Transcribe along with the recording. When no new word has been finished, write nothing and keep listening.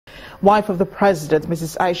Wife of the President,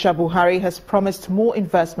 Mrs. Aisha Buhari, has promised more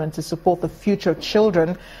investment to support the future of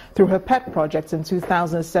children through her pet project in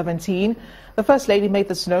 2017. The First Lady made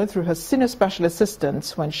this known through her senior special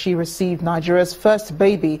assistant when she received Nigeria's first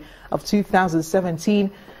baby of 2017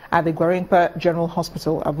 at the Gwarinpa General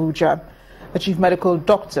Hospital, Abuja. The chief medical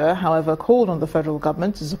doctor, however, called on the federal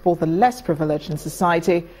government to support the less privileged in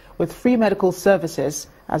society with free medical services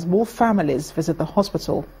as more families visit the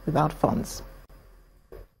hospital without funds.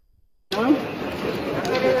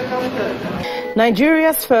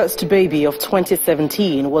 Nigeria's first baby of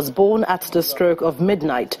 2017 was born at the stroke of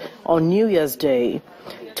midnight on New Year's Day.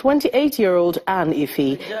 28-year-old Anne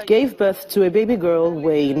Ife gave birth to a baby girl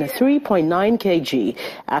weighing 3.9 kg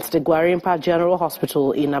at the Gwarinpa General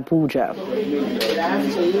Hospital in Abuja.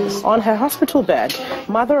 On her hospital bed,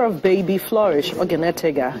 mother of baby Flourish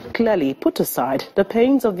Ogenetega clearly put aside the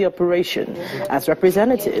pains of the operation as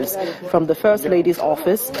representatives from the First Lady's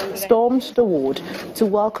office stormed the ward to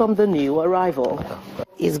welcome the new arrival.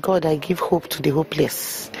 It's God I give hope to the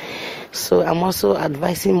hopeless. So I'm also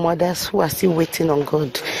advising mothers who are still waiting on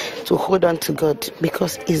God to hold on to God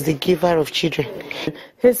because He's the giver of children.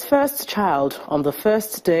 His first child on the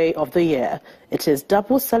first day of the year. It is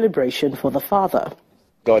double celebration for the father.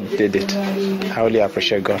 God did it. I really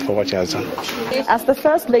appreciate God for what He has done. As the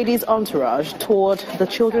First Lady's entourage toured the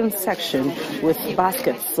children's section with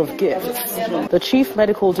baskets of gifts, the Chief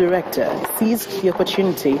Medical Director seized the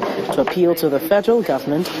opportunity to appeal to the federal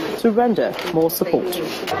government to render more support.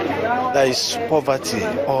 There is poverty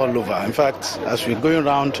all over. In fact, as we're going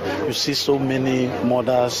around, you see so many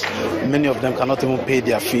mothers, many of them cannot even pay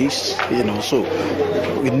their fees, so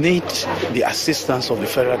we need the assistance of the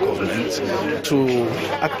federal government to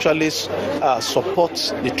actually support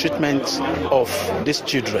the treatment of these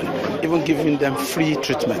children, even giving them free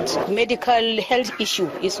treatment. Medical health issue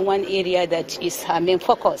is one area that is our main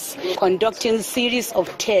focus. Conducting a series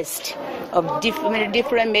of tests of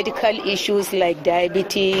different medical issues like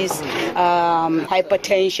diabetes,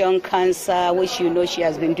 hypertension, cancer, which she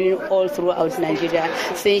has been doing all throughout Nigeria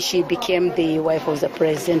since she became the wife of the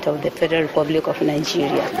President of the Federal Republic of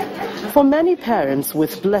Nigeria. For many parents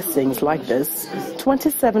with blessings like this,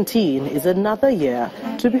 2017 is another year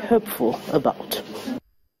to be hopeful about.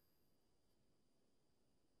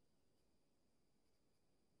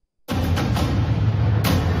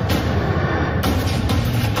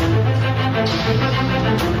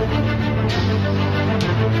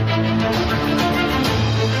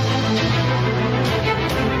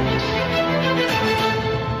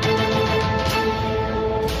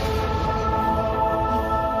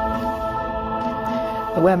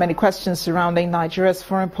 There were many questions surrounding Nigeria's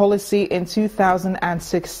foreign policy in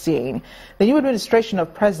 2016. The new administration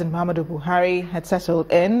of President Muhammadu Buhari had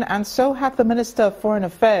settled in, and so had the Minister of Foreign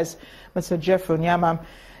Affairs, Mr. Jeffrey Onyama.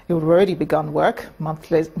 He had already begun work.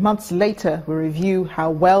 Months later, we review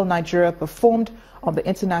how well Nigeria performed on the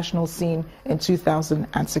international scene in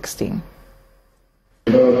 2016.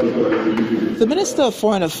 The Minister of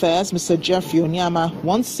Foreign Affairs, Mr. Jeffrey Onyama,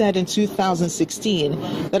 once said in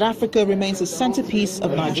 2016 that Africa remains a centerpiece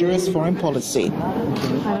of Nigeria's foreign policy.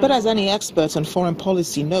 But as any expert on foreign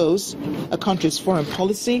policy knows, a country's foreign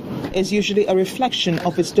policy is usually a reflection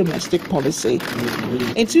of its domestic policy.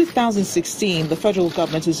 In 2016, the federal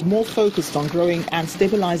government is more focused on growing and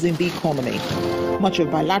stabilizing the economy. Much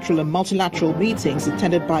of bilateral and multilateral meetings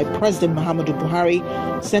attended by President Muhammadu Buhari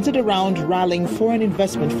centered around rallying foreign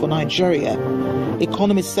investment for Nigeria.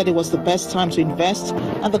 Economists said it was the best time to invest,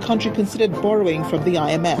 and the country considered borrowing from the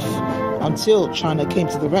IMF, until China came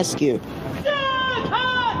to the rescue.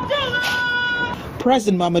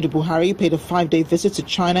 President Muhammadu Buhari paid a 5-day visit to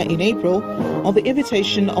China in April on the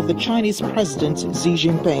invitation of the Chinese President Xi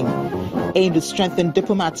Jinping, aimed at strengthening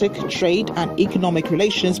diplomatic, trade and economic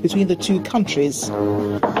relations between the two countries.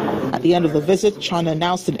 At the end of the visit, China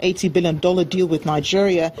announced an $80 billion deal with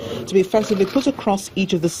Nigeria to be effectively put across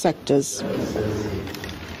each of the sectors.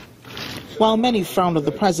 While many frowned on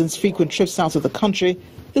the president's frequent trips out of the country,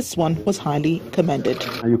 this one was highly commended.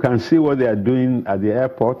 You can see what they are doing at the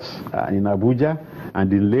airports in Abuja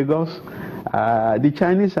and in Lagos. The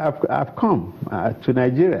Chinese have come to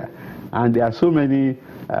Nigeria, and there are so many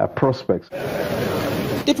prospects.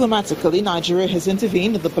 Diplomatically, Nigeria has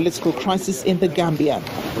intervened in the political crisis in the Gambia.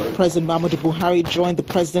 President Muhammadu Buhari joined the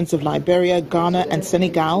presidents of Liberia, Ghana and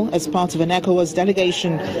Senegal as part of an ECOWAS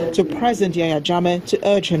delegation to President Yahya Jammeh to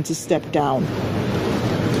urge him to step down.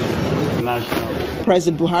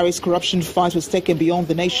 President Buhari's corruption fight was taken beyond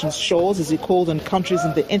the nation's shores as he called on countries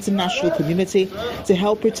in the international community to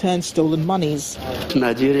help return stolen monies.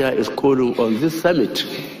 Nigeria is calling on this summit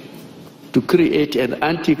to create an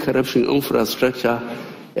anti-corruption infrastructure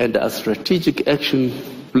and a strategic action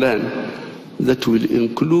plan that will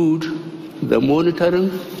include the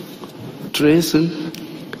monitoring, tracing,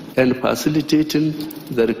 and facilitating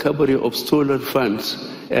the recovery of stolen funds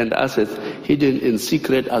and assets hidden in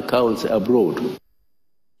secret accounts abroad.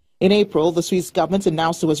 In April, the Swiss government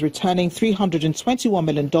announced it was returning $321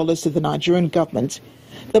 million to the Nigerian government.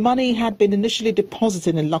 The money had been initially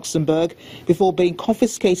deposited in Luxembourg before being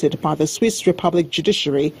confiscated by the Swiss Republic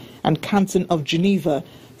Judiciary and Canton of Geneva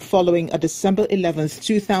following a December 11,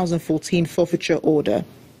 2014 forfeiture order.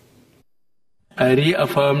 I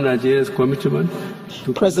reaffirm Nigeria's commitment.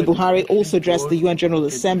 President Buhari also addressed the UN General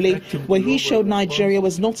Assembly, where he showed Nigeria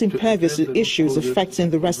was not impervious to issues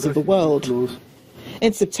affecting the rest of the world.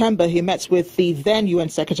 In September, he met with the then UN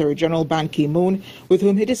Secretary General Ban Ki-moon, with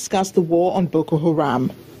whom he discussed the war on Boko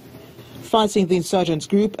Haram. Fighting the insurgent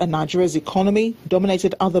group and Nigeria's economy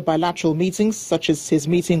dominated other bilateral meetings, such as his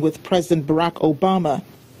meeting with President Barack Obama.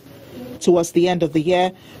 Towards the end of the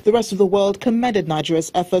year, the rest of the world commended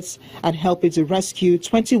Nigeria's efforts at helping to rescue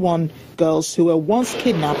 21 girls who were once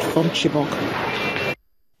kidnapped from Chibok.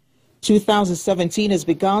 2017 has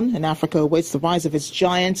begun, and Africa awaits the rise of its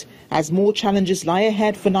giant as more challenges lie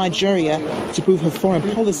ahead for Nigeria to prove her foreign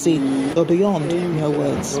policy go beyond mere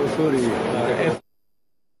words.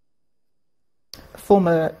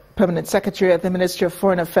 Former Permanent Secretary at the Ministry of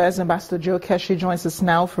Foreign Affairs, Ambassador Joe Keshi, joins us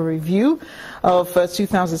now for a review of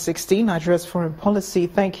 2016, Nigeria's foreign policy.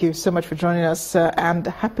 Thank you so much for joining us, and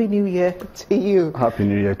Happy New Year to you. Happy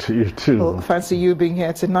New Year to you too. Well, fancy you being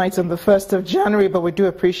here tonight on the 1st of January, but we do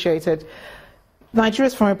appreciate it.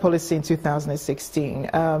 Nigeria's foreign policy in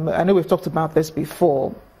 2016, I know we've talked about this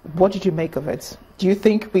before. What did you make of it? Do you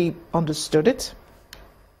think we understood it?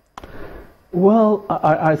 Well,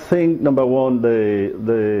 I think, number one,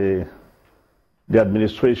 the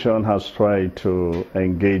administration has tried to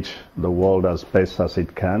engage the world as best as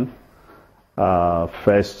it can.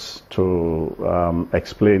 First, to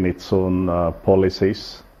explain its own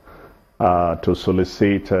policies, to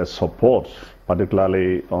solicit support,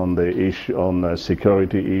 particularly on the issue, on the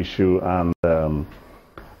security issue and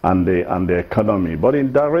the economy. But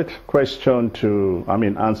in direct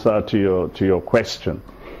answer to your question.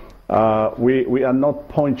 We are not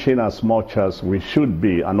punching as much as we should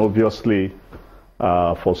be, and obviously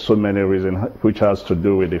for so many reasons, which has to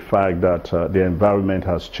do with the fact that the environment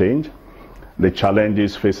has changed. The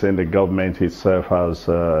challenges facing the government itself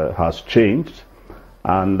has changed,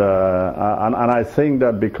 and I think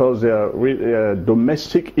that because there are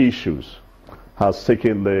domestic issues has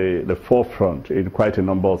taken the forefront in quite a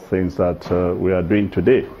number of things that we are doing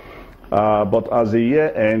today. But as the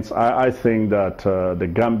year ends, I think that the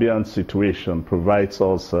Gambian situation provides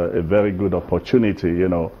us a very good opportunity,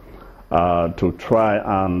 to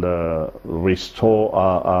try and restore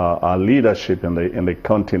our leadership in the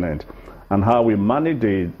continent. And how we manage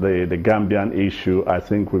the Gambian issue, I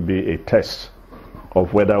think, will be a test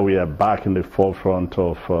of whether we are back in the forefront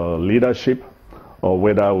of leadership, or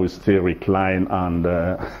whether we still recline and,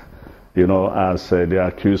 as the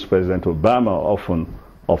accused President Obama often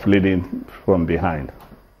of leading from behind.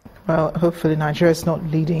 Well, hopefully Nigeria is not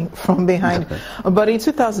leading from behind. But in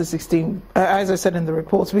 2016, as I said in the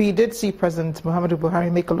reports, we did see President Muhammadu Buhari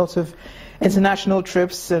make a lot of international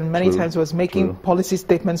trips, and many times was making policy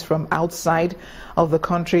statements from outside of the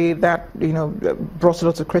country that, brought a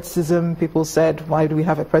lot of criticism. People said, why do we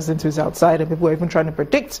have a president who's outside? And people were even trying to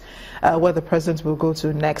predict where the president will go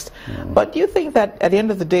to next. But do you think that at the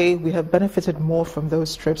end of the day, we have benefited more from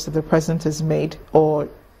those trips that the president has made, or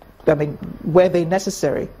were they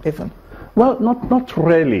necessary even? Well, not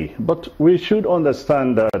really, but we should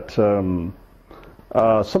understand that some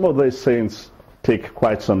of these things take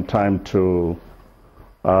quite some time to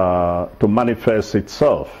manifest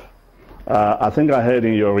itself. I think I heard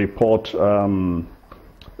in your report, I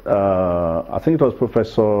think it was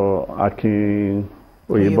Professor Akin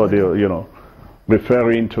Oyebode,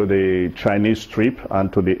 referring to the Chinese trip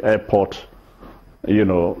and to the airport.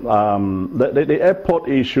 The airport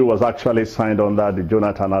issue was actually signed under the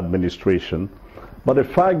Jonathan administration, but the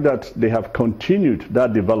fact that they have continued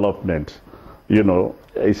that development,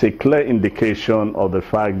 is a clear indication of the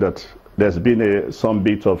fact that there's been some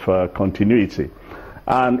bit of continuity.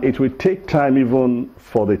 And it will take time even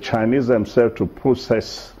for the Chinese themselves to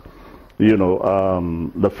process,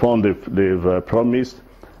 the fund they've promised,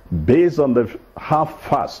 based on how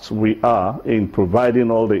fast we are in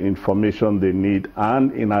providing all the information they need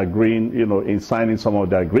and in agreeing, in signing some of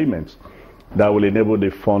the agreements that will enable the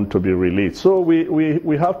fund to be released. So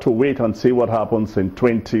we have to wait and see what happens in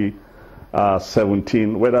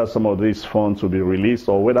 2017, whether some of these funds will be released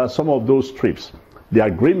or whether some of those trips the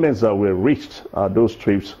agreements that were reached at those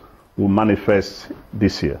trips will manifest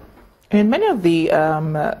this year. In many of the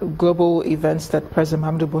global events that President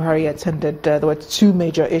Muhammadu Buhari attended, there were two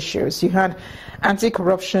major issues. You had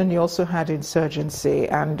anti-corruption, you also had insurgency,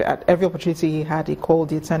 and at every opportunity he had, he called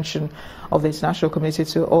the attention of the international community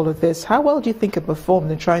to all of this. How well do you think it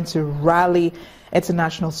performed in trying to rally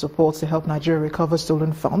international support to help Nigeria recover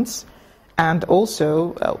stolen funds, and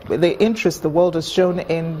also the interest the world has shown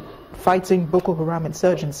in fighting Boko Haram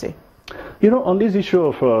insurgency? You know, on this issue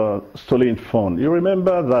of stolen fund, you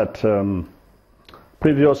remember that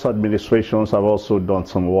previous administrations have also done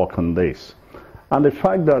some work on this. And the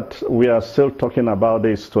fact that we are still talking about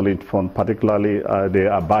this stolen fund, particularly the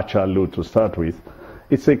Abacha loot to start with,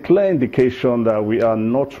 it's a clear indication that we are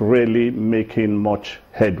not really making much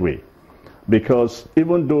headway. Because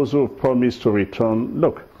even those who promised to return,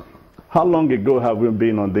 look, how long ago have we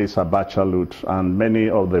been on this Abacha loot, and many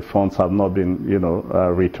of the funds have not been,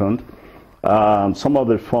 returned. Some of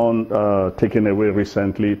the funds taken away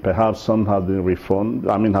recently, perhaps some have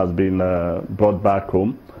been has been brought back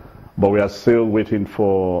home, but we are still waiting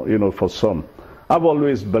for, for some. I've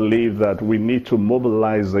always believed that we need to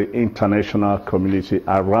mobilize the international community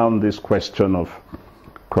around this question of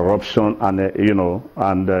corruption and,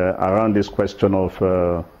 around this question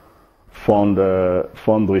of fund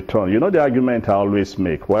return. You know, the argument I always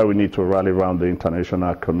make, why we need to rally around the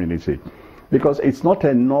international community. Because it's not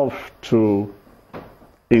enough to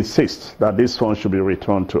insist that this fund should be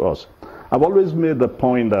returned to us. I've always made the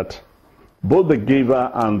point that both the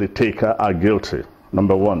giver and the taker are guilty,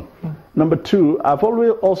 number one. Number two, I've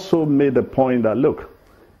always also made the point that, look,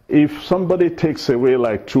 if somebody takes away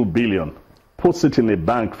like 2 billion, puts it in a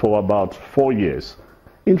bank for about 4 years,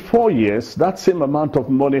 in 4 years, that same amount of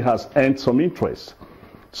money has earned some interest.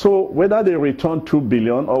 So whether they return 2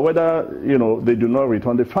 billion or whether, they do not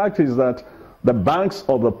return, the fact is that the banks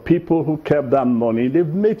or the people who kept that money, they've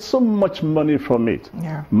made so much money from it.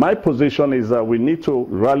 Yeah. My position is that we need to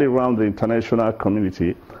rally around the international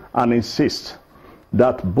community and insist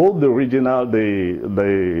that both the regional,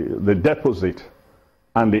 the deposit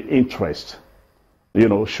and the interest,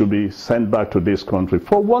 should be sent back to this country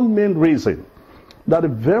for one main reason, that the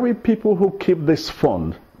very people who keep this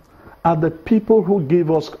fund are the people who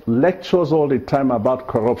give us lectures all the time about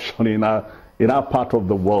corruption in our part of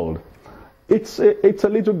the world. It's a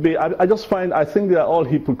little bit, I think they are all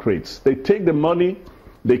hypocrites. They take the money,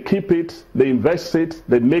 they keep it, they invest it,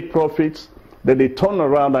 they make profits, then they turn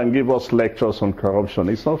around and give us lectures on corruption.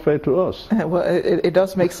 It's not fair to us. Well, it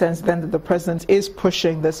does make sense then that the president is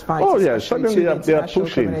pushing this fight. Oh, yeah, certainly they are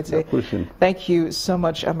pushing. Thank you so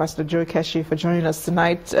much, Ambassador Joe Keshi, for joining us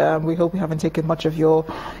tonight. We hope we haven't taken much of your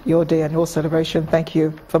day and your celebration. Thank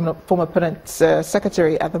you. From former Permanent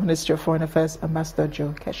Secretary at the Ministry of Foreign Affairs, Ambassador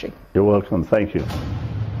Joe Keshi. You're welcome. Thank you.